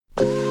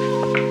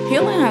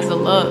has a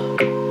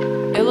look.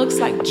 It looks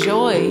like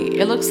joy.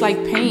 It looks like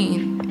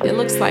pain. It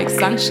looks like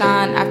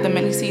sunshine after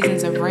many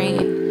seasons of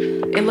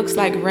rain. It looks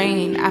like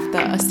rain after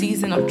a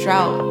season of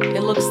drought.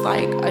 It looks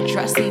like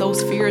addressing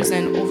those fears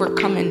and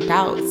overcoming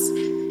doubts.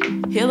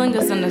 Healing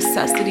is a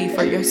necessity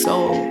for your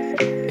soul.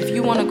 If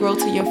you want to grow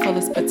to your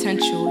fullest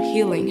potential,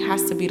 healing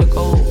has to be the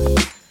goal.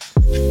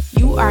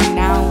 You are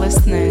now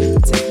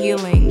listening to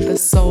Healing the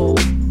Soul.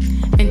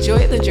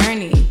 Enjoy the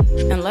journey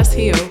and let's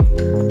heal.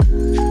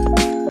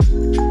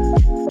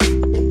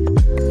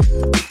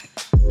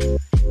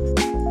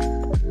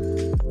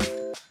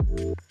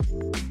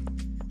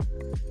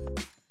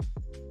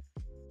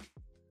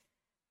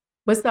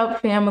 What's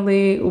up,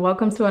 family?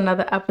 Welcome to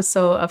another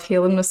episode of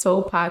Healing the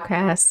Soul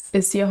podcast.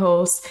 It's your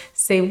host,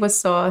 Save with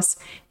Sauce.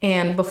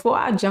 And before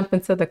I jump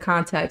into the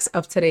context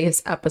of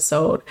today's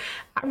episode,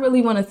 I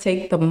really want to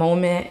take the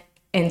moment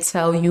and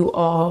tell you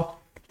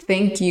all,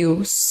 thank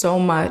you so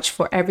much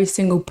for every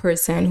single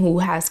person who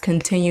has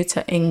continued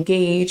to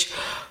engage,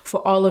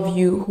 for all of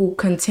you who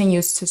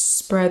continues to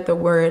spread the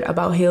word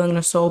about Healing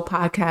the Soul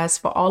podcast,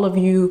 for all of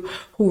you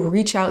who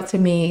reach out to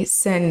me,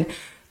 send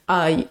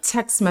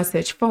text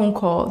message, phone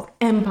calls,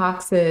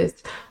 inboxes,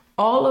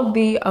 all of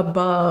the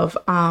above,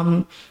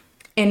 and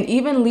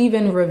even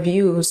leaving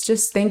reviews.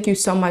 Just thank you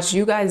so much.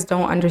 You guys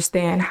don't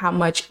understand how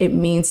much it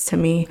means to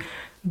me,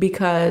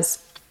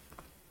 because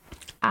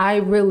I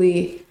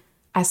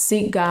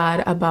seek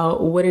God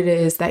about what it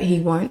is that He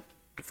wants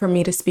for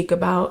me to speak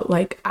about.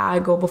 Like, I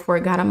go before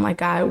God. I'm like,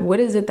 God, what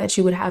is it that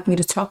you would have me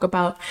to talk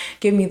about?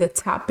 Give me the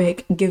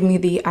topic, give me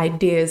the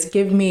ideas,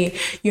 give me,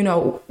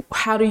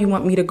 how do you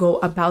want me to go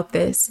about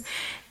this?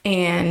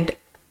 And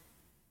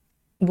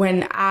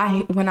when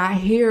I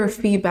hear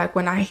feedback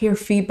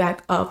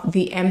of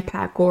the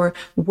impact or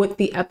what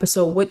the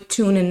episode, what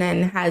tuning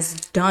in has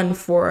done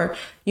for,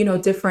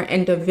 different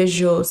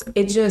individuals,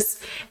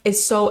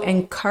 it's so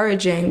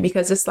encouraging,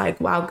 because it's like,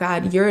 wow,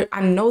 God,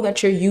 I know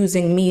that you're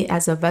using me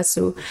as a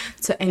vessel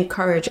to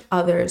encourage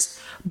others.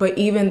 But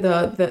even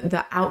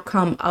the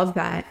outcome of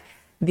that,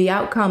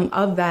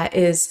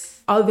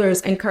 is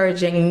others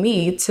encouraging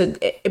me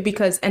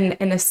because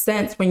in a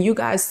sense, when you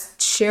guys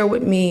share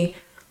with me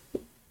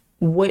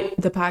what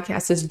the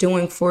podcast is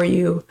doing for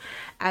you,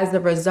 as a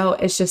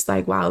result, it's just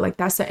like, wow, like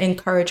that's an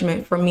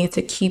encouragement for me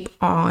to keep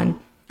on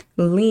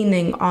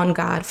leaning on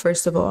God,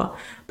 first of all,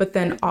 but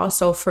then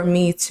also for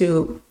me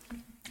to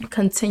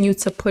continue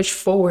to push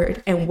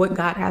forward in what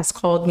God has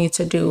called me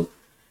to do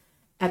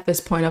at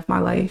this point of my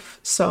life.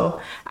 So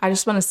I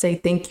just want to say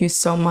thank you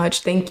so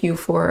much. Thank you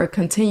for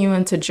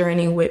continuing to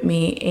journey with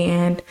me,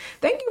 and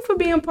thank you for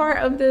being part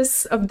of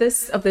this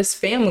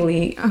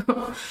family.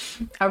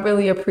 I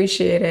really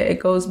appreciate it. It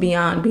goes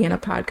beyond being a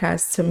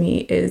podcast. To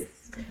me,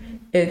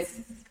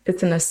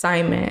 it's an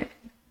assignment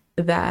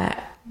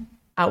that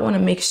I want to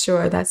make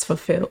sure that's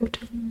fulfilled.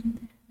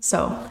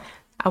 So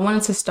I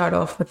wanted to start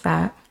off with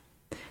that.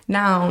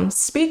 Now,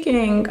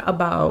 speaking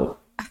about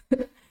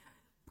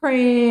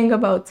praying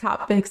about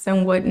topics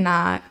and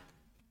whatnot,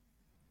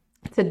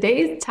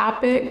 today's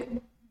topic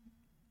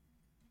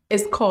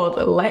is called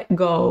Let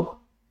Go,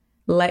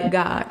 Let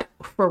God,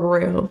 for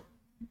real.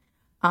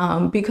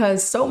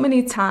 Because so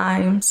many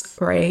times,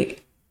 right,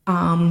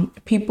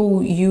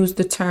 people use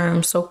the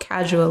term so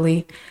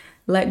casually,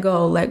 let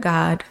go, let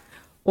God,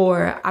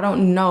 or I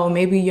don't know,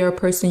 maybe you're a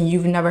person,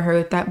 you've never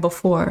heard that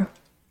before,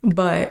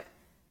 but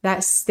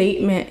that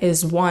statement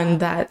is one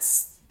that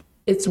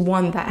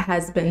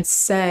has been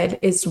said.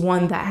 It's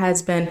one that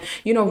has been,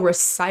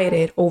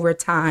 recited over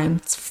time.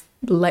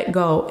 Let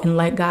go and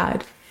let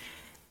God.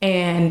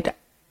 And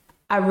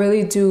I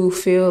really do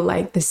feel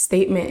like the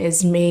statement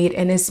is made,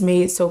 and it's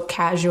made so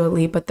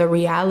casually, but the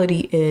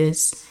reality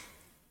is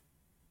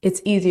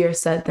it's easier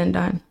said than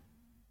done.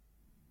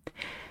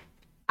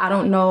 I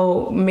don't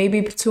know,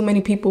 maybe too many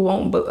people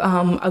won't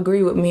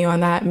agree with me on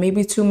that.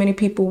 Maybe too many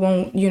people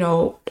won't,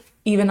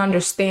 even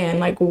understand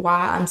like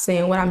why I'm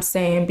saying what I'm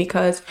saying,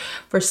 because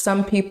for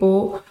some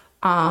people,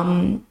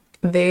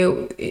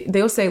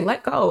 they'll say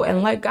let go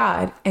and let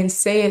God, and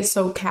say it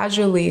so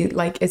casually,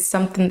 like it's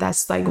something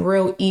that's like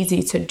real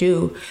easy to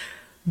do.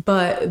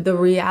 But the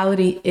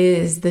reality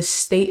is, the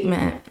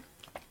statement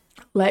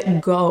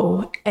let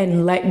go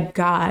and let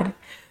God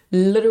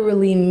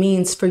literally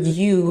means for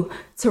you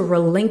to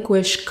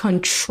relinquish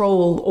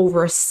control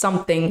over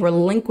something,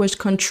 relinquish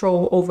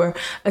control over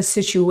a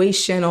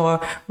situation, or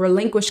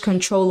relinquish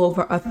control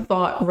over a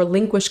thought,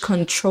 relinquish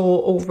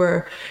control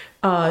over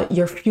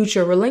your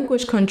future,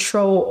 relinquish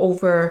control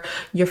over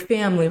your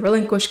family,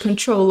 relinquish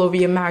control over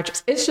your marriage.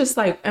 It's just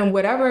like, in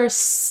whatever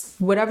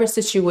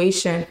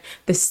situation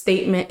the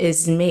statement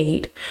is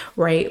made,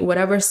 right?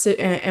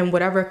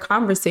 Whatever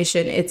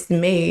conversation it's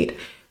made,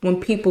 when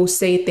people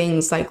say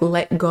things like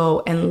let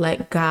go and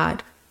let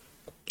God,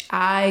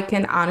 I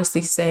can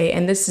honestly say,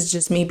 and this is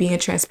just me being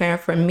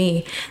transparent for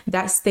me,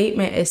 that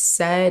statement is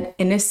said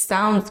and it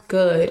sounds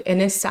good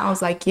and it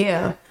sounds like,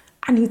 yeah,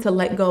 I need to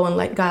let go and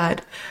let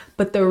God.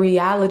 But the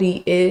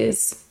reality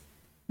is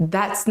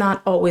that's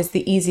not always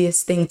the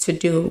easiest thing to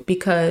do,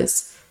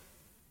 because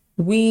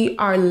we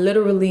are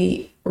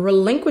literally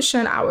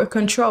relinquishing our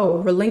control,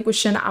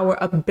 relinquishing our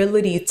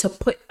ability to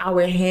put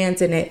our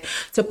hands in it,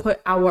 to put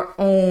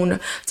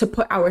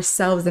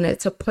ourselves in it,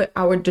 to put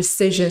our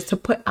decisions,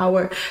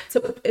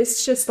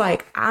 it's just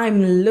like,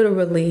 I'm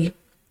literally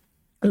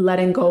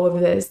letting go of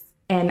this,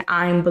 and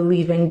I'm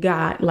believing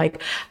God.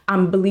 Like,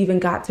 I'm believing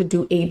God to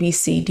do A, B,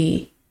 C,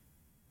 D.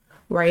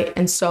 Right.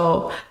 And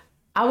so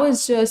I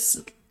was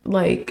just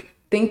like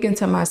thinking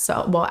to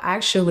myself, well,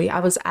 actually, I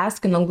was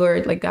asking the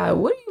Lord, like, God,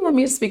 what do you want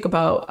me to speak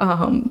about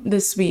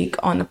this week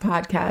on the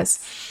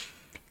podcast?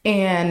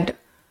 And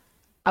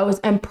I was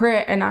in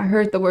prayer and I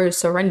heard the word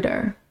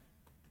surrender.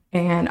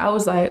 And I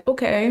was like,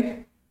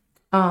 okay.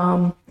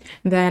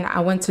 Then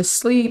I went to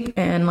sleep,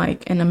 and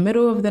like in the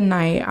middle of the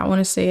night, I want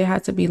to say it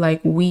had to be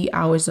like wee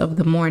hours of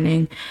the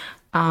morning.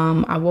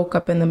 I woke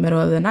up in the middle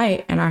of the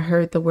night and I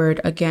heard the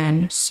word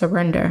again,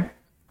 surrender.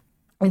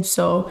 And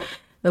so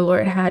the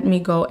Lord had me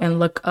go and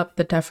look up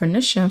the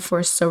definition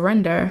for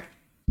surrender.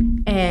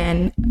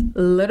 And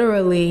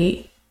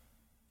literally,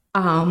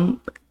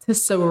 to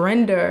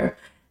surrender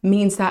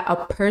means that a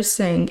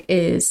person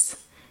is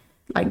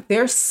like,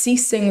 they're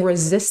ceasing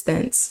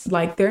resistance.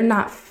 Like, they're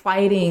not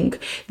fighting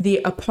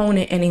the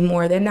opponent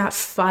anymore. They're not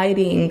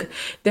fighting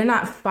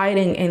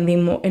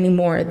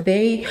anymore.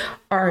 They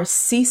are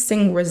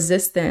ceasing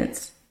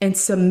resistance and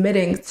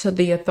submitting to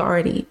the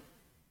authority.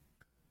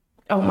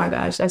 Oh my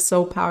gosh, that's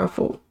so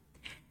powerful.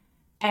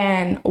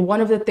 And one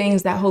of the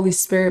things that Holy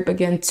Spirit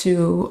began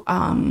to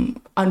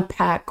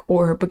unpack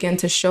or began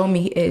to show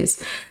me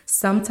is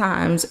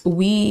sometimes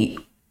we,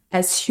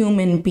 as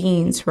human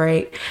beings,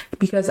 right?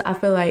 Because I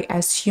feel like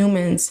as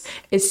humans,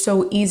 it's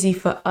so easy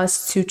for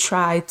us to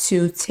try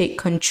to take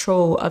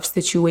control of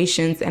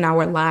situations in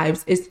our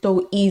lives. It's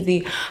so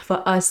easy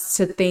for us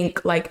to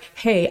think like,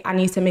 hey, I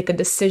need to make a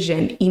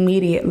decision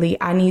immediately.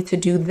 I need to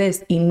do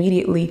this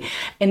immediately.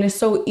 And it's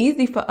so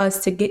easy for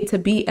us to get to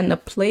be in a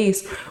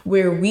place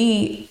where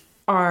we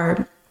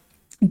are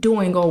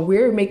doing, or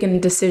we're making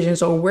decisions,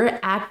 or we're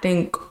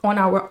acting on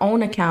our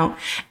own account,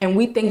 and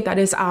we think that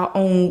it's our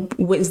own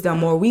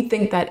wisdom, or we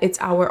think that it's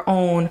our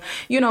own,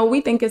 we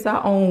think it's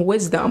our own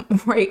wisdom,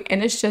 right?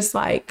 And it's just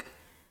like,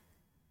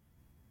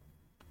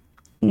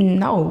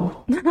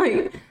 no.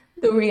 Like,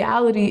 the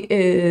reality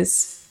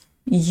is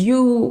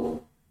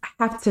you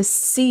have to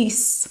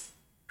cease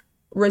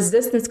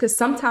resistance, because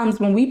sometimes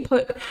when we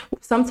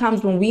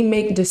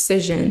make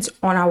decisions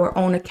on our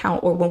own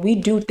account, or when we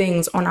do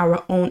things on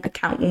our own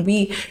account, when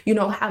we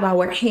have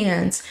our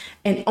hands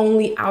and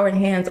only our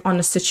hands on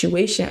the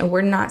situation, and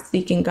we're not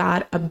seeking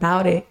God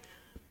about it,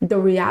 the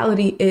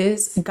reality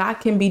is God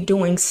can be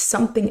doing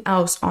something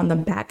else on the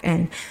back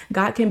end.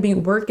 God can be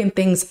working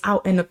things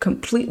out in a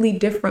completely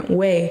different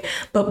way.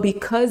 But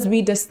because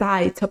we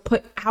decide to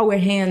put our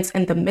hands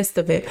in the midst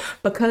of it,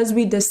 because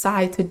we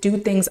decide to do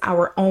things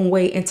our own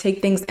way and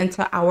take things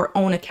into our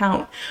own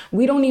account,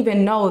 we don't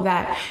even know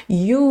that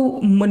you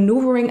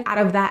maneuvering out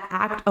of that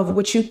act of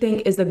what you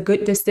think is a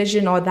good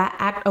decision, or that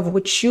act of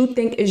what you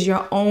think is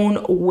your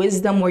own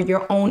wisdom or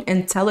your own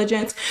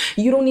intelligence,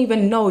 you don't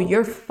even know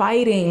you're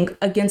fighting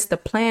against the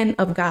plan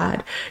of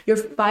God. You're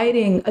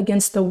fighting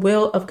against the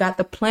will of God,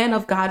 the plan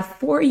of God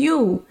for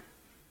you.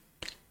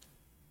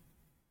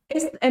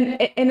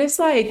 It's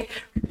like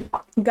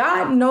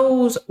God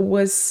knows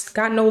what's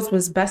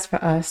best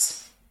for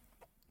us,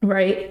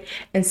 right?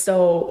 And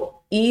so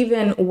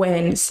even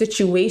when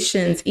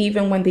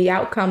the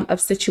outcome of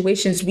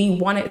situations, we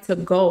want it to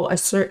go a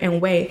certain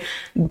way,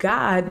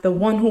 God, the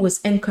one who is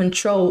in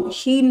control,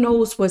 he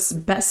knows what's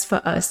best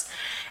for us.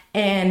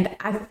 And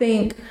I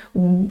think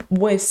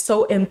what's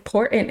so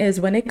important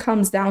is when it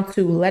comes down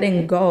to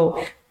letting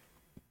go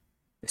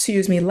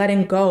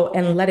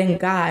and letting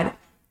God,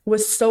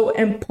 what's so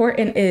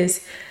important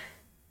is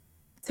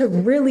to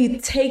really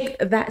take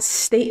that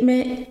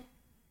statement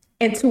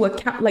into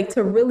account, like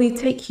to really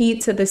take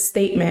heed to the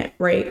statement,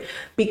 right?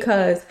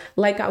 Because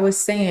like I was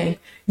saying,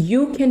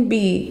 you can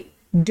be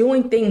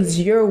doing things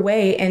your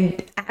way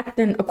and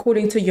acting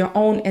according to your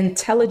own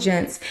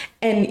intelligence,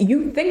 and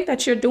you think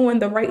that you're doing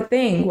the right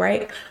thing,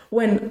 right?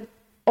 When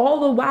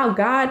all the while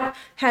God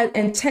had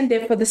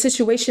intended for the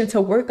situation to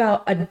work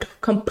out a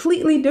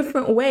completely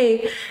different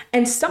way,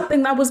 and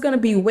something that was going to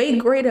be way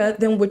greater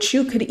than what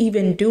you could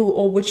even do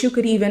or what you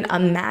could even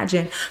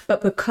imagine.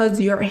 But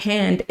because your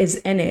hand is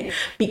in it,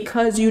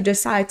 because you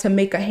decide to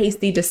make a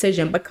hasty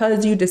decision,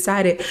 because you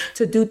decided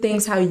to do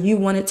things how you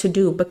wanted to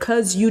do,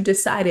 because you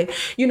decided,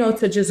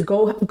 to just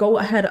go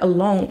ahead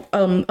along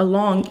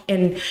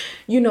and,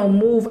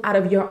 move out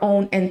of your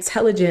own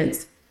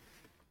intelligence,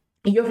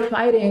 you're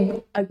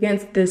fighting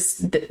against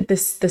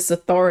this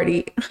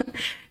authority.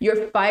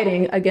 You're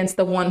fighting against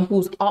the one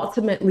who's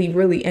ultimately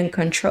really in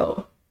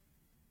control.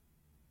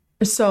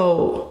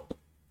 So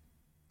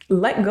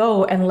let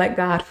go and let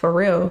God, for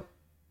real.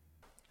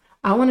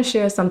 I want to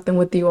share something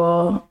with you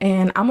all,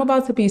 and I'm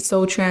about to be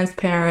so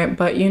transparent,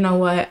 but you know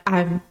what?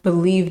 I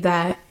believe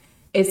that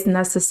it's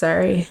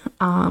necessary.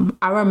 I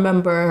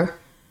remember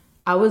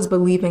I was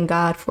believing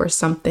God for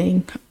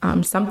something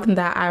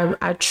that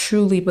I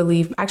truly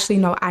believe. Actually,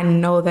 no, I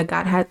know that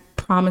God had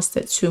promised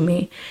it to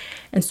me.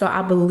 And so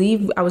I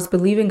was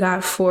believing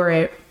God for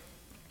it.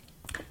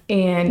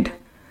 And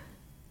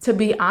to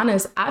be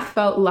honest, I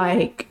felt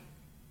like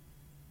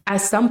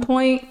at some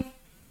point,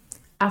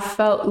 I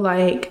felt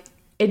like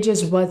it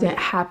just wasn't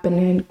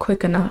happening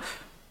quick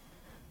enough,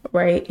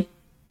 right?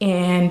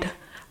 And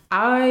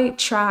I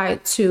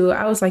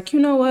was like, you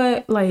know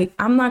what? Like,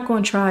 I'm not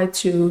going to try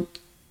to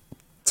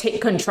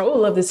take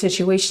control of the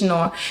situation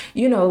or,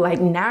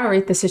 like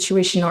narrate the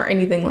situation or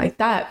anything like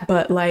that.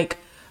 But like,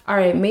 all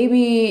right,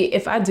 maybe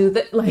if I do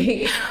that,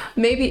 like,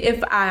 maybe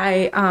if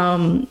I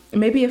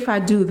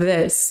do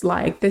this,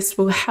 like, this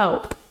will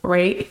help,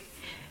 right?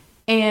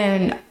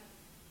 And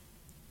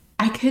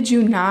I kid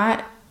you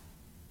not,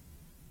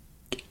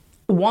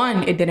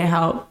 one, it didn't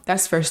help.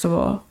 That's first of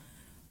all.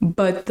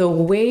 But the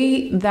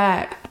way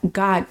that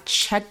God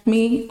checked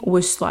me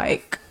was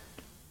like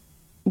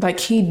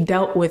he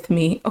dealt with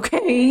me.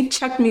 Okay, he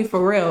checked me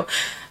for real.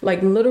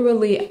 Like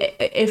literally,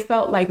 it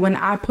felt like when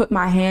I put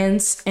my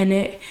hands in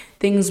it,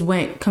 things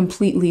went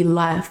completely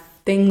left.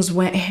 Things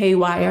went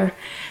haywire.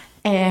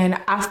 And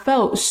I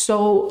felt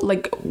so,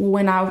 like,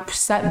 when I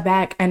sat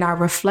back and I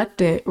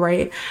reflected,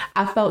 right,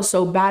 I felt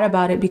so bad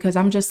about it because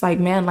I'm just like,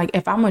 man, like,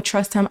 if I'm gonna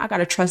trust him, if I'm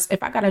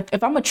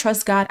gonna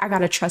trust God, I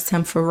gotta trust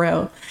him for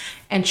real.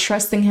 And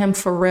trusting him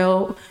for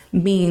real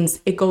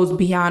means it goes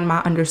beyond my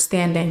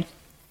understanding.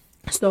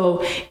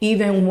 So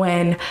even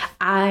when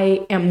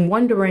I am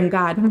wondering,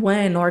 God,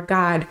 when, or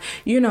God,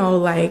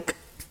 like,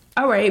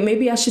 all right,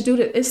 maybe I should do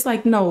this. It's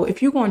like, no,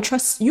 if you're going to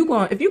trust him, you're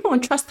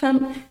going to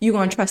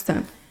trust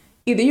him.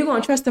 Either you're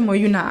going to trust him or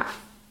you're not.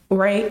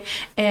 Right.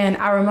 And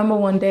I remember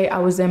one day I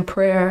was in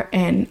prayer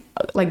and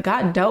like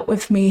God dealt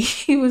with me.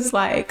 He was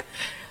like,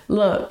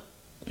 look,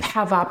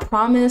 have I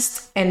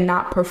promised and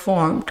not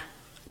performed?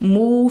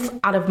 Move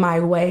out of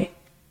my way.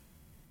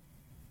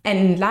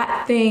 And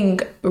that thing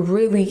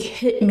really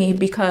hit me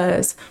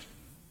because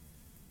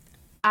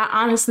I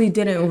honestly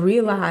didn't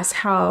realize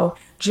how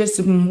just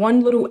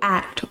one little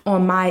act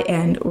on my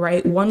end,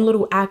 right? One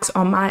little act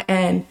on my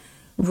end,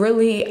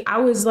 really, I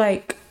was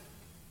like,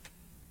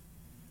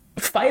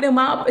 fight him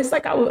up. It's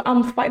like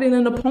I'm fighting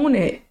an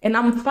opponent and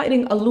I'm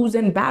fighting a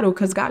losing battle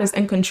because God is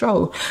in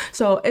control.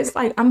 So it's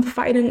like I'm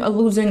fighting a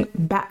losing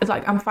battle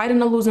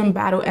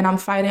and I'm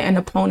fighting an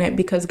opponent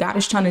because God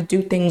is trying to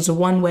do things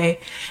one way.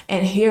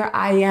 And here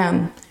I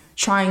am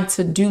trying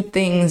to do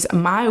things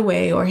my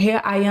way, or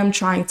here I am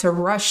trying to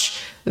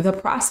rush the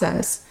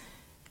process.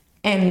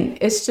 And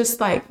it's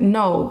just like,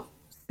 no,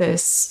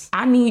 sis,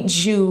 I need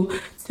you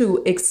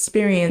to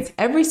experience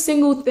every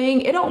single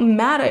thing. It don't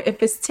matter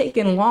if it's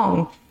taking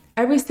long.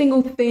 Every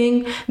single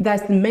thing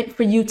that's meant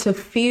for you to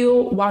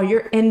feel while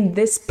you're in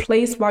this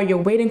place, while you're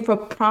waiting for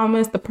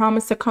the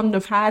promise to come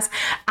to pass,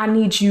 I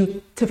need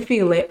you to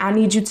feel it. I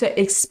need you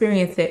to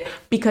experience it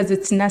because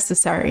it's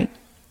necessary.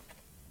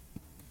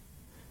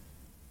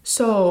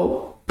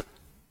 So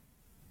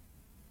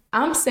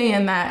I'm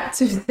saying that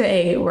to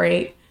say,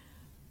 right,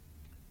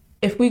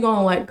 if we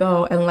gonna let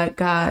go and let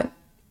God,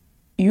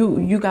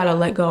 you gotta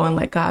let go and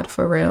let God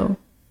for real.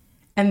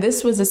 And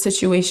this was a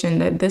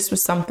situation this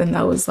was something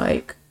that was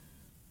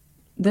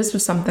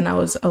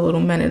a little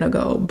minute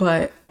ago,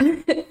 but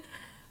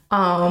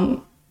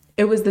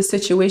it was the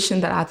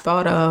situation that I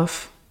thought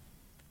of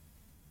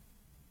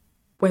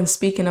when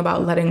speaking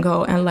about letting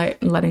go and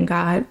letting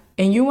God.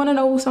 And you want to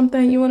know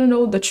something? You want to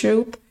know the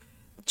truth?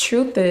 The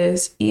truth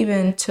is,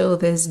 even till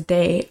this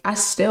day, I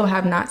still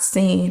have not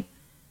seen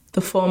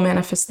the full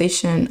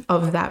manifestation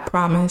of that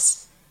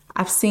promise.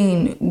 I've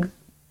seen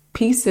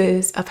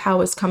pieces of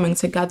how it's coming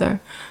together,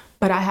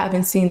 but I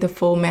haven't seen the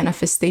full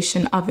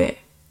manifestation of it.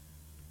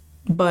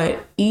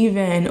 But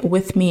even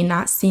with me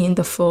not seeing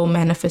the full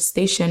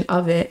manifestation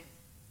of it,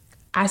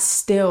 I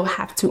still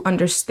have to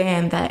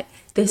understand that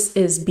this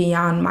is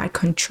beyond my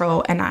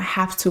control and I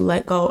have to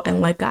let go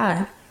and let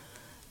God.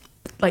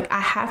 Like I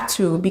have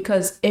to,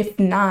 because if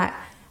not,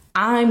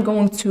 I'm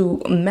going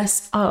to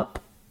mess up.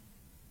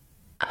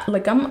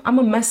 Like I'm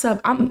gonna mess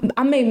up.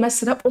 I may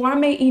mess it up, or I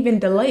may even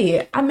delay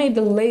it. I may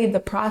delay the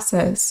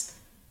process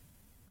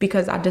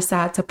because I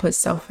decide to put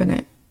self in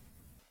it.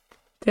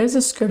 There's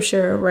a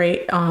scripture,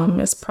 right?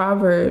 It's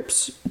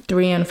Proverbs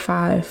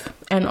 3:5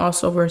 and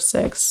also verse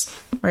 6,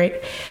 right?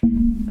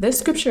 This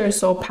scripture is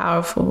so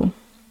powerful.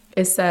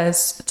 It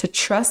says to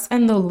trust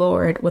in the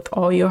Lord with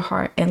all your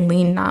heart and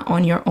lean not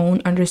on your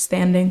own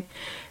understanding.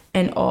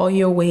 In all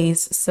your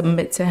ways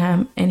submit to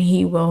him and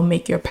he will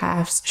make your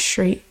paths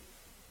straight.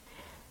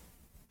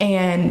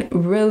 And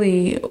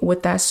really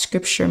what that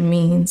scripture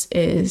means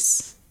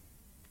is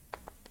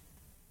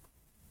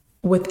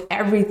with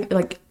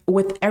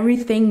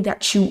everything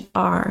that you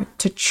are,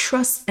 to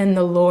trust in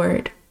the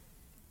Lord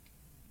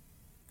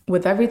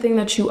with everything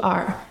that you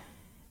are,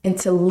 and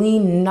to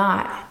lean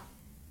not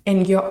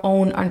in your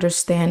own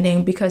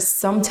understanding, because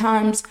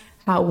sometimes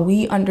how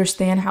we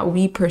understand, how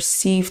we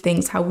perceive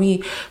things, how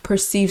we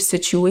perceive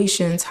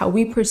situations, how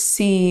we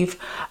perceive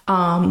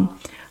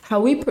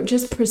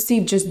just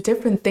perceive just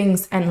different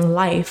things in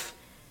life,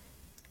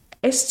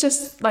 it's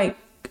just like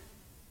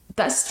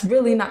that's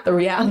really not the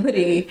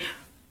reality.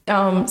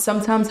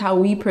 Sometimes how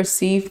we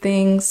perceive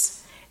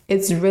things,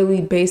 it's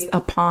really based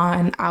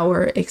upon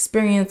our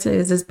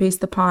experiences, it's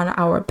based upon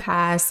our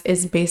past,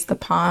 it's based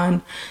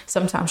upon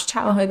sometimes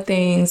childhood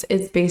things,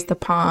 it's based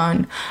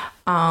upon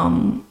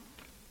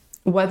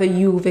whether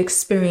you've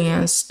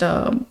experienced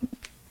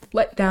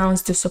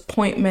letdowns,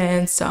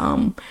 disappointments,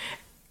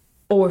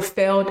 or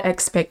failed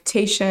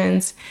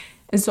expectations.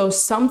 And so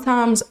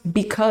sometimes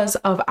because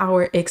of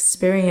our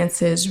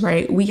experiences,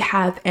 right, we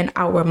have in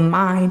our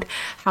mind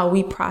how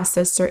we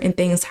process certain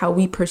things, how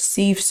we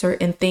perceive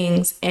certain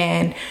things,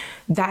 and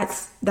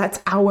that's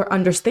our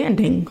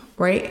understanding,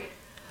 right?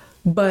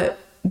 But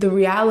the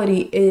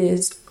reality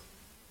is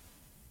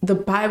the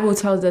Bible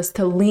tells us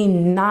to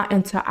lean not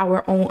into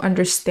our own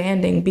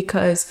understanding,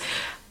 because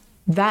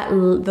that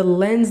the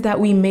lens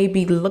that we may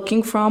be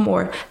looking from,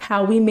 or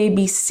how we may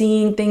be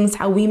seeing things,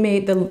 how we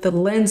may the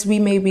lens we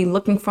may be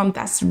looking from,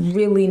 that's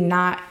really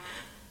not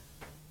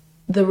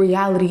the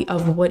reality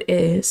of what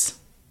is.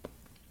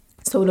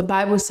 So the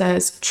Bible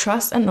says,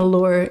 trust in the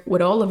Lord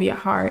with all of your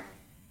heart,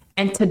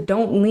 and to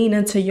don't lean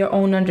into your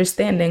own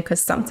understanding, because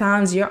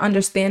sometimes your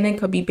understanding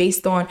could be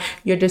based on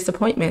your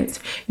disappointments.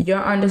 Your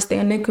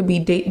understanding could be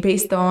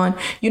based on,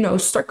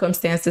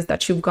 circumstances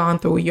that you've gone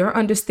through. Your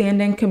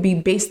understanding can be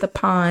based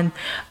upon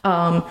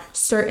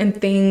certain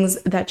things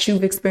that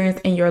you've experienced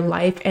in your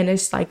life. And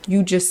it's like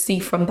you just see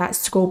from that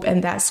scope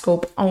and that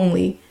scope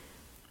only.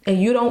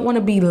 And you don't want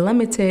to be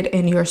limited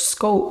in your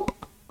scope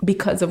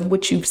because of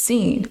what you've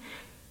seen.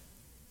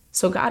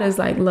 So God is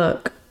like,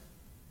 look,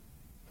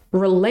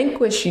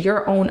 relinquish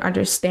your own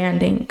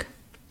understanding,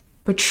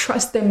 but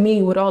trust in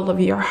me with all of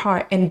your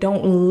heart, and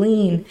don't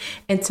lean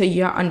into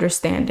your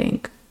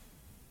understanding.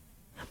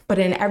 But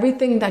in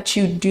everything that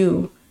you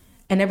do,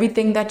 and every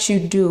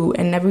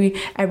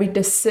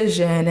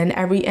decision, and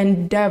every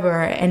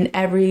endeavor, and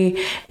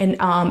every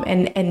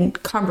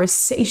and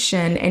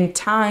conversation, and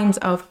times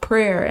of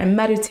prayer and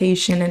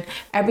meditation, and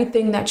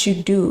everything that you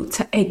do,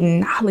 to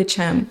acknowledge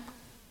him.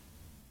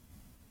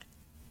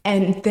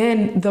 And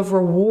then the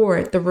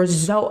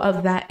result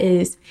of that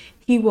is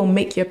he will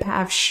make your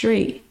path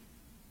straight.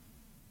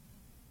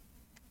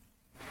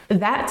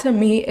 That to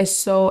me is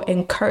so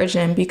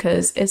encouraging,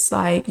 because it's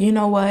like, you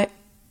know what?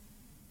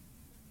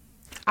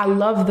 I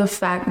love the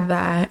fact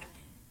that,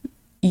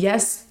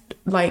 yes,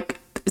 like,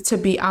 to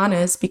be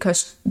honest,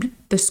 because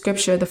the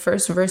scripture, the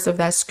first verse of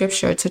that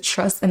scripture, to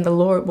trust in the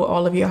Lord with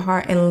all of your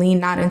heart and lean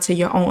not into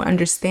your own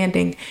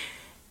understanding.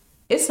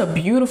 It's a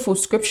beautiful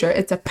scripture.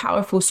 It's a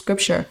powerful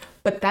scripture,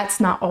 but that's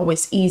not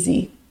always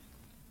easy,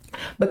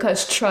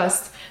 because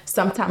trust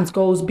sometimes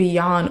goes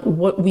beyond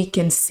what we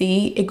can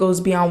see. It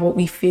goes beyond what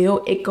we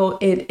feel.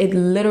 It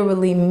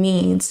literally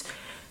means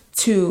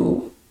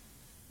to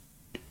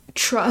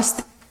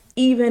trust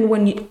even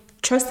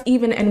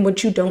in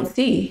what you don't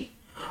see.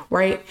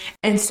 Right.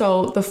 And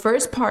so the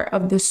first part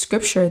of the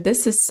scripture,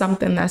 this is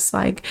something that's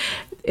like,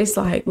 it's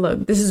like,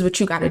 look, this is what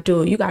you got to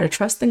do. You got to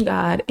trust in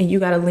God, and you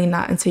got to lean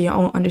not into your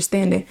own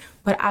understanding.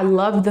 But I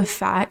love the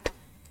fact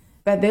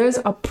that there's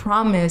a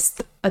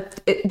promise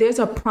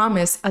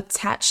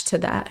attached to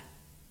that.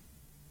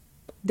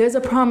 There's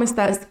a promise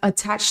that's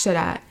attached to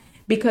that,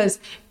 because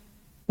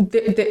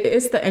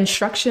it's the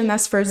instruction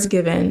that's first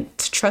given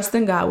to trust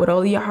in God with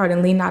all your heart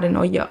and lean not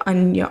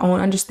in your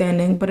own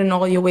understanding, but in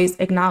all your ways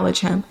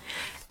acknowledge him.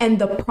 And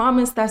the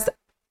promise that's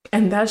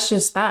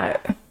just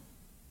that.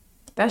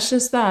 That's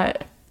just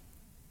that.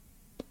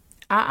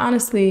 I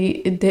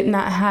honestly did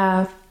not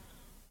have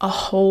a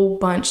whole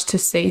bunch to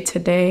say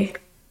today.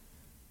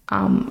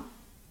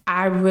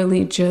 I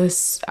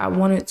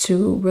wanted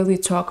to really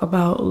talk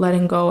about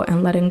letting go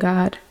and letting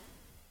God,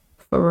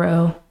 for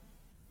real.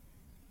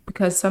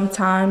 Because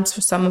sometimes for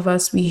some of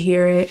us, we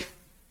hear it.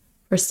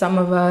 For some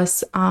of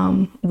us,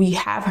 we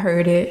have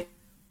heard it.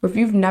 Or if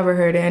you've never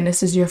heard it and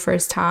this is your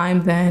first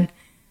time, then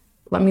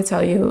let me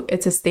tell you,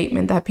 it's a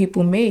statement that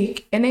people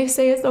make, and they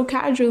say it so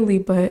casually,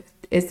 but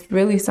it's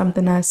really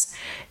something that's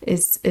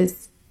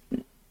is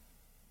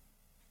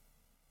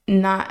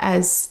not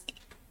as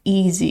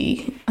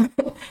easy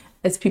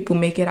as people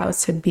make it out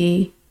to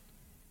be.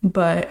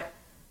 But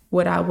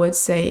what I would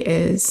say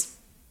is,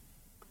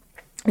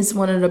 it's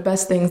one of the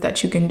best things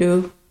that you can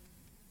do.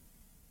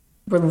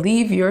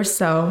 Relieve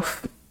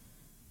yourself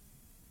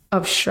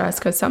of stress,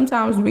 because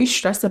sometimes we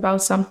stress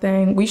about some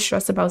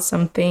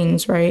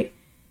things, right?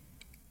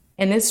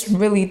 And it's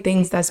really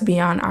things that's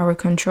beyond our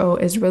control.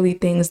 It's really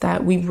things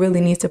that we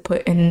really need to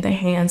put in the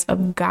hands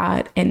of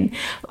God, and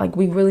like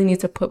we really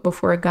need to put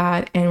before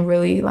God, and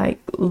really like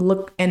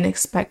look and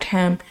expect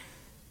him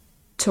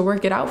to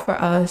work it out for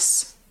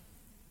us.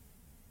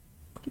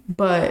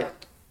 But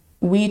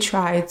we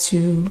try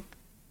to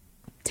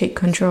take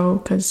control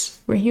because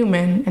we're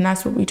human, and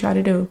that's what we try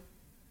to do.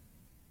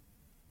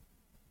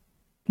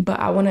 But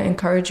I want to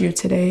encourage you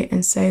today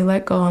and say,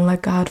 let go and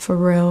let God, for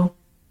real.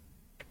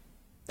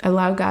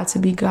 Allow God to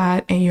be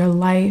God in your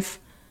life.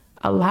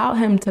 Allow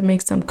him to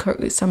make some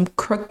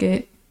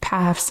crooked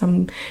paths,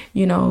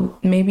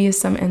 maybe it's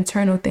some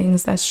internal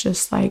things that's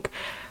just like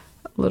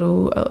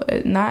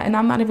not, and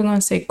I'm not even going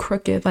to say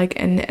crooked, like,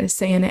 and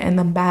saying it in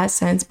the bad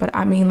sense, but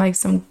I mean like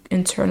some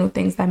internal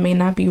things that may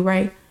not be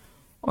right.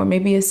 Or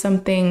maybe it's some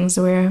things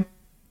where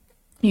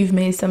you've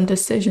made some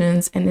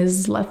decisions and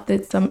it's left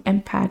it some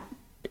impact,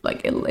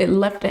 like it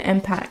left an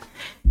impact,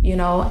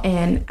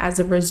 and as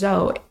a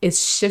result,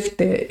 it's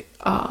shifted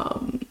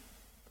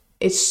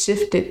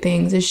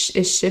things. It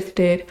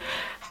shifted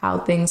how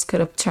things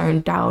could have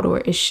turned out, or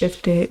it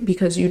shifted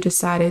because you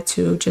decided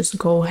to just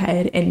go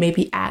ahead and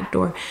maybe act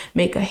or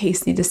make a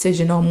hasty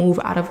decision or move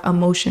out of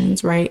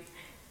emotions, right?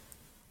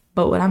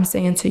 But what I'm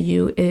saying to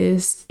you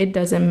is it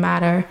doesn't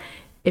matter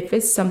if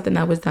it's something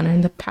that was done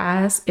in the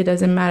past. It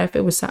doesn't matter if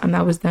it was something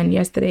that was done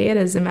yesterday. It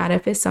doesn't matter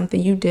if it's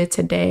something you did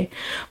today.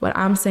 What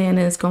I'm saying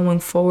is going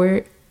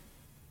forward,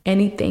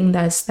 anything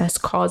that's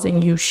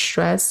causing you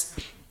stress,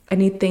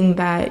 anything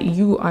that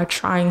you are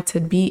trying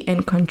to be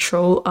in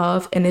control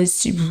of and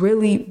is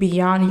really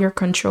beyond your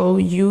control,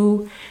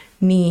 you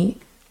need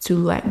to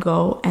let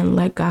go and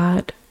let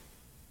God.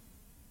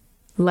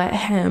 Let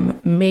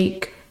him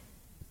make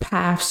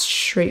paths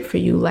straight for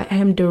you. Let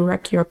him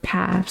direct your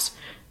paths.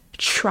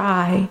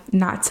 Try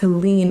not to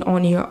lean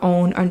on your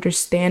own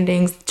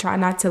understandings. Try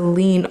not to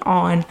lean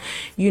on,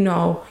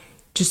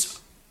 just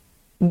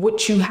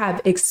what you have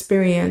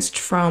experienced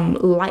from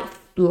life,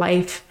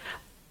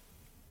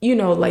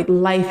 like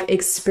life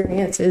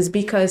experiences,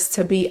 because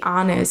to be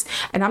honest,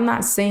 and I'm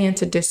not saying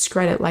to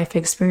discredit life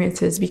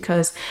experiences,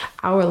 because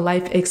our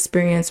life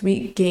experience,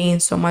 we gain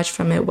so much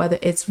from it, whether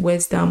it's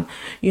wisdom,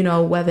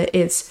 whether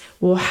it's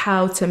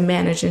how to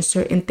manage in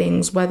certain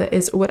things, whether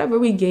it's whatever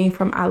we gain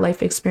from our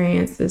life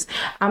experiences.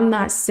 I'm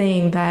not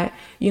saying that,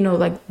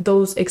 like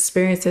those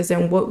experiences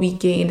and what we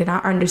gained and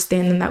our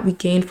understanding that we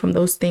gained from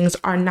those things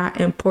are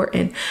not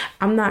important.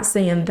 I'm not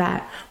saying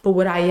that. But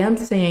what I am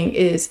saying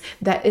is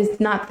that it's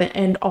not the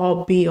end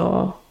all be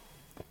all.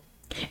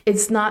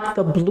 It's not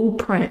the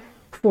blueprint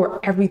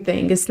for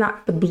everything. It's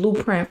not the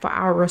blueprint for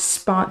our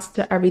response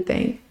to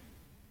everything.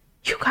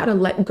 You gotta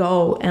let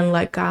go and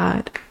let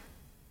God,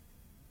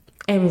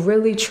 and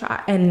really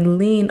try and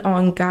lean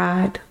on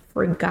God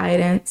for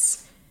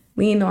guidance.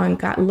 Lean on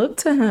God. Look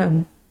to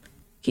him.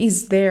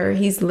 He's there.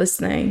 He's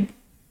listening.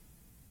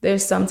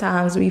 There's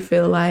sometimes we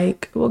feel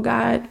like, well,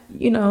 God,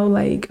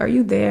 like, are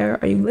you there?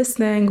 Are you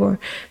listening? Or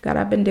God,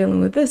 I've been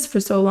dealing with this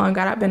for so long.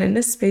 God, I've been in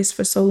this space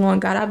for so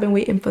long. God, I've been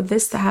waiting for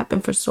this to happen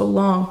for so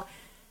long.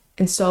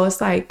 And so it's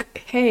like,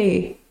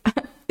 hey,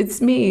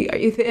 it's me. Are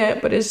you there?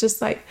 But it's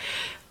just like,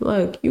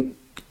 look,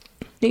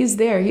 he's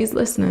there. He's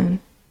listening.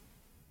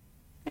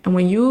 And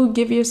when you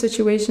give your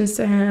situations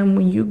to him,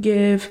 when you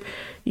give,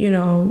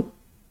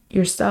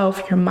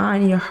 yourself, your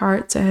mind, your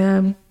heart to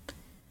him,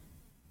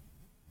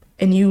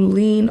 and you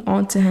lean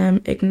onto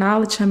him,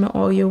 acknowledge him in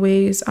all your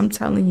ways, I'm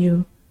telling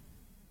you,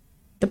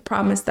 the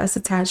promise that's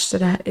attached to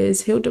that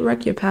is he'll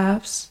direct your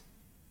paths.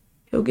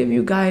 He'll give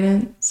you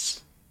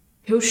guidance.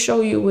 He'll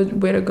show you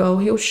where to go.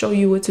 He'll show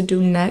you what to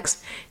do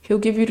next. He'll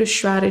give you the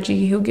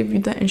strategy. He'll give you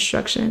the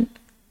instruction.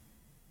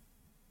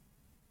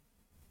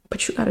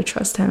 But you got to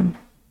trust him.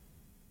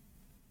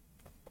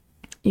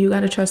 You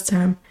got to trust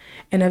him.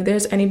 And if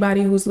there's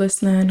anybody who's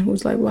listening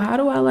who's like, well, how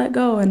do I let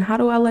go? And how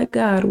do I let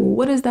God? Well,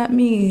 what does that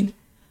mean?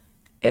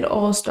 It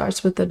all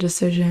starts with a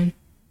decision.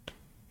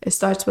 It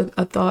starts with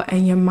a thought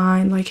in your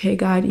mind, like, hey,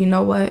 God, you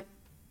know what?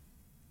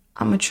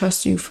 I'm going to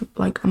trust you.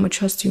 I'm going to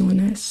trust you in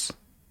this.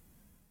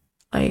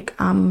 Like,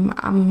 I'm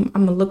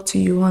going to look to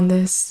you on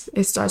this.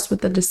 It starts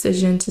with the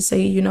decision to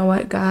say, you know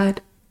what,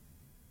 God?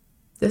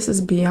 This is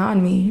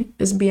beyond me.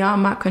 It's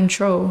beyond my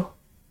control.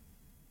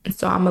 And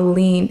so I'm going to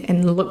lean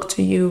and look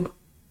to you.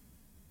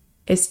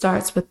 It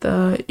starts with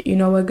you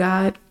know what,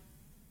 God?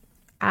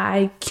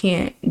 I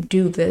can't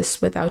do this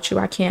without you.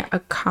 I can't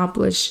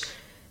accomplish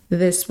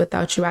this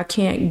without you. I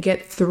can't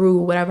get through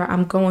whatever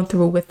I'm going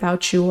through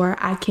without you, or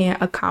I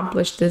can't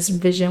accomplish this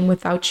vision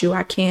without you.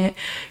 I can't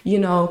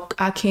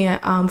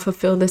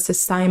fulfill this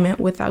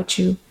assignment without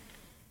you.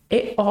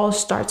 It all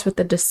starts with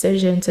the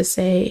decision to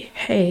say,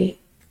 hey,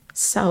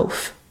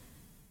 self,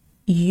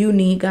 you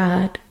need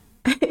God.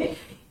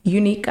 You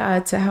need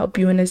God to help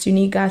you in this. You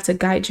need God to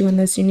guide you in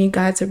this. You need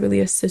God to really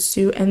assist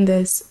you in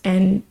this,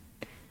 and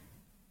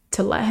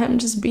to let him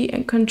just be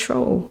in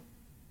control.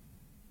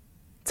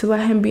 To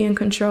let him be in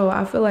control.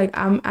 I feel like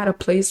I'm at a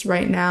place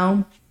right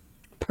now,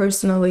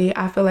 personally,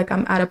 I feel like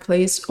I'm at a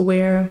place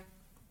where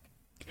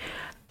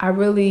I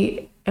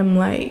really am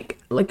I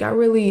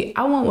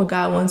want what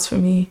God wants for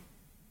me.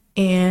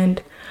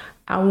 And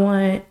I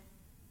want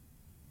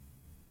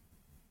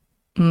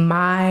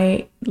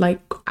I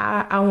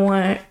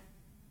want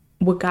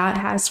what God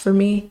has for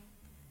me,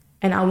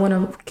 and I want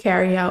to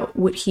carry out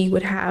what he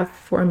would have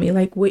for me,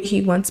 like what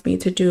he wants me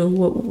to do,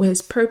 what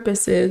his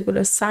purpose is, what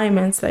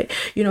assignments,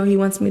 he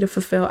wants me to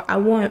fulfill. I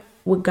want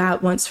what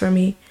God wants for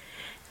me.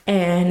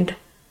 And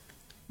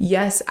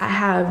yes, I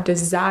have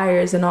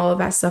desires and all of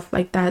that stuff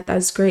like that.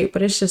 That's great.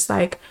 But it's just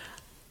like,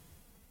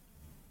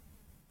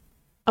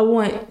 I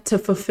want to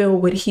fulfill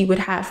what he would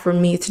have for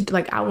me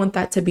to, I want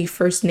that to be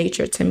first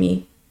nature to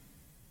me.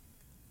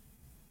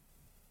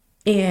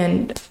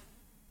 And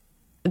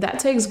that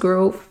takes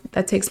growth,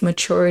 that takes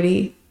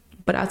maturity.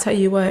 But I'll tell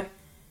you what,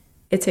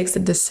 it takes a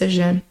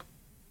decision.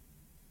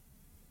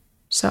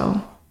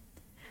 So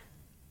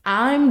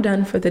I'm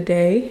done for the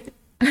day.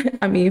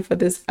 I mean, for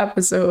this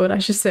episode, I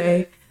should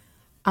say.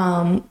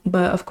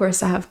 But of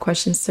course, I have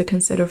questions to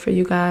consider for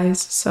you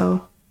guys.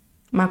 So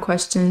my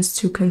questions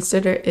to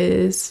consider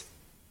is,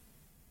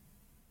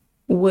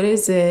 what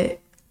is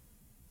it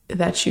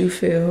that you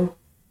feel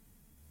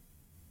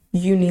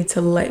you need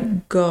to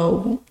let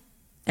go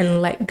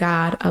and let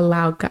God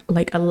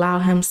allow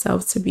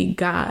himself to be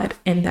God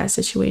in that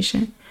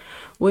situation?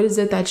 What is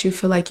it that you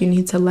feel like you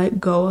need to let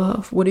go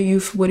of? What do you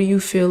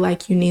feel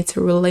like you need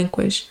to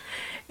relinquish?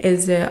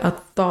 Is it a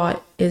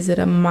thought? Is it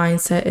a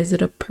mindset? Is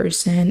it a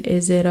person?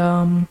 Is it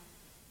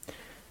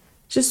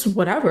just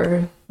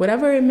whatever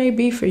it may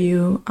be for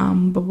you?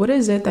 But what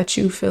is it that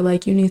you feel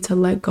like you need to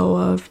let go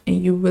of,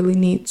 and you really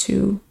need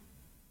to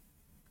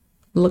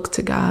look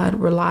to God,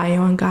 rely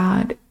on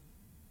God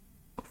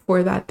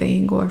for that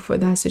thing or for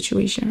that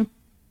situation?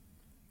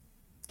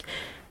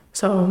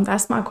 So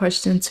that's my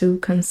question to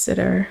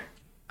consider.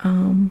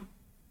 And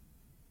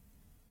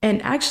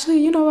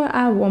actually, you know what?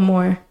 I have one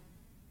more.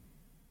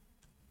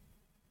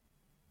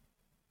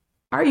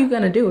 Are you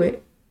going to do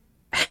it?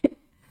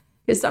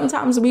 Because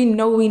sometimes we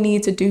know we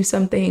need to do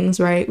some things,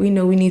 right? We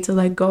know we need to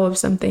let go of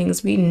some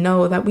things. We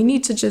know that we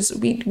need to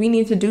we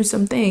need to do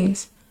some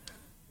things,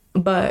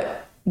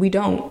 but we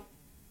don't.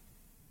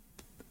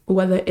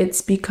 Whether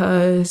it's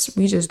because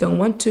we just don't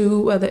want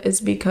to, whether it's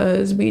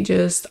because we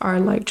just are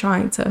like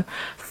trying to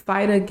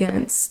fight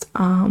against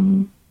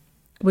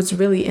what's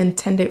really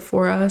intended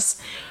for us,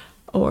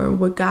 or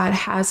what God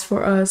has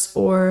for us,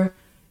 or,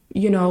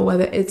 you know,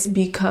 whether it's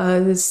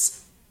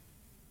because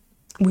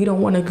we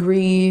don't want to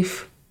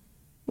grieve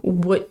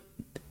what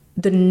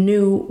the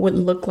new would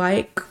look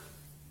like.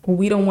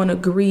 We don't want to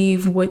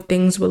grieve what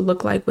things would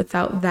look like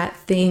without that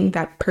thing,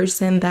 that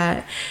person,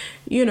 that,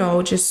 you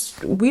know,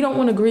 just, we don't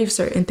want to grieve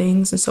certain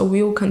things. And so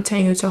we will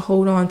continue to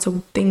hold on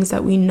to things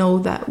that we know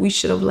that we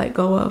should have let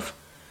go of.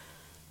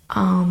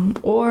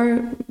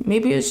 Or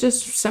maybe it's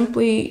just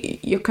simply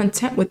you're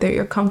content with it,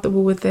 you're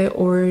comfortable with it,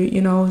 or,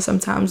 you know,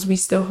 sometimes we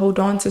still hold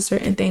on to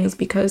certain things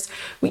because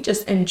we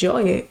just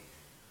enjoy it.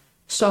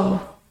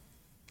 So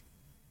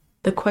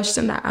the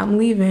question that I'm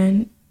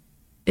leaving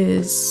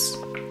is,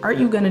 are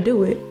you going to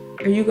do it?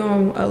 Are you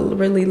going to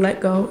really let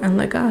go and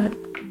let God?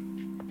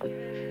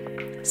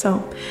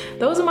 So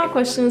those are my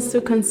questions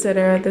to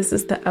consider. This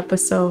is the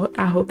episode.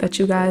 I hope that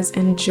you guys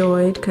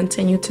enjoyed.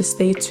 Continue to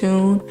stay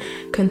tuned.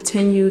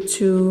 Continue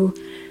to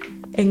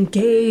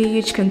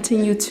engage.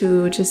 Continue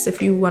to just,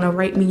 if you want to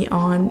write me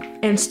on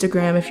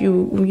Instagram, if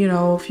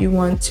you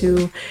want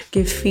to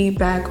give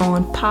feedback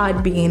on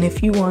Podbean,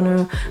 if you want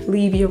to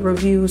leave your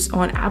reviews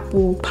on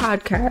Apple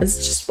Podcasts,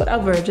 just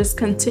whatever, just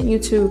continue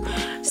to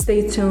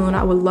stay tuned.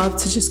 I would love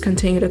to just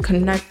continue to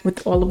connect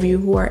with all of you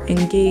who are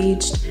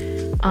engaged.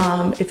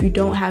 If you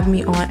don't have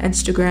me on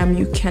Instagram,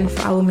 you can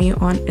follow me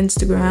on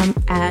Instagram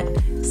at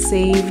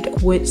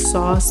Saved with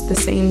Sauce. The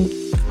same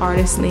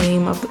artist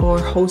name or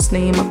host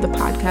name of the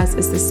podcast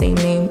is the same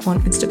name on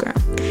Instagram.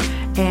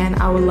 And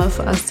I would love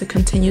for us to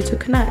continue to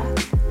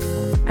connect.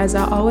 As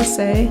I always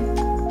say,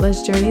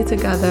 let's journey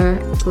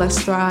together,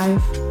 let's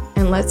thrive,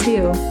 and let's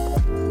heal.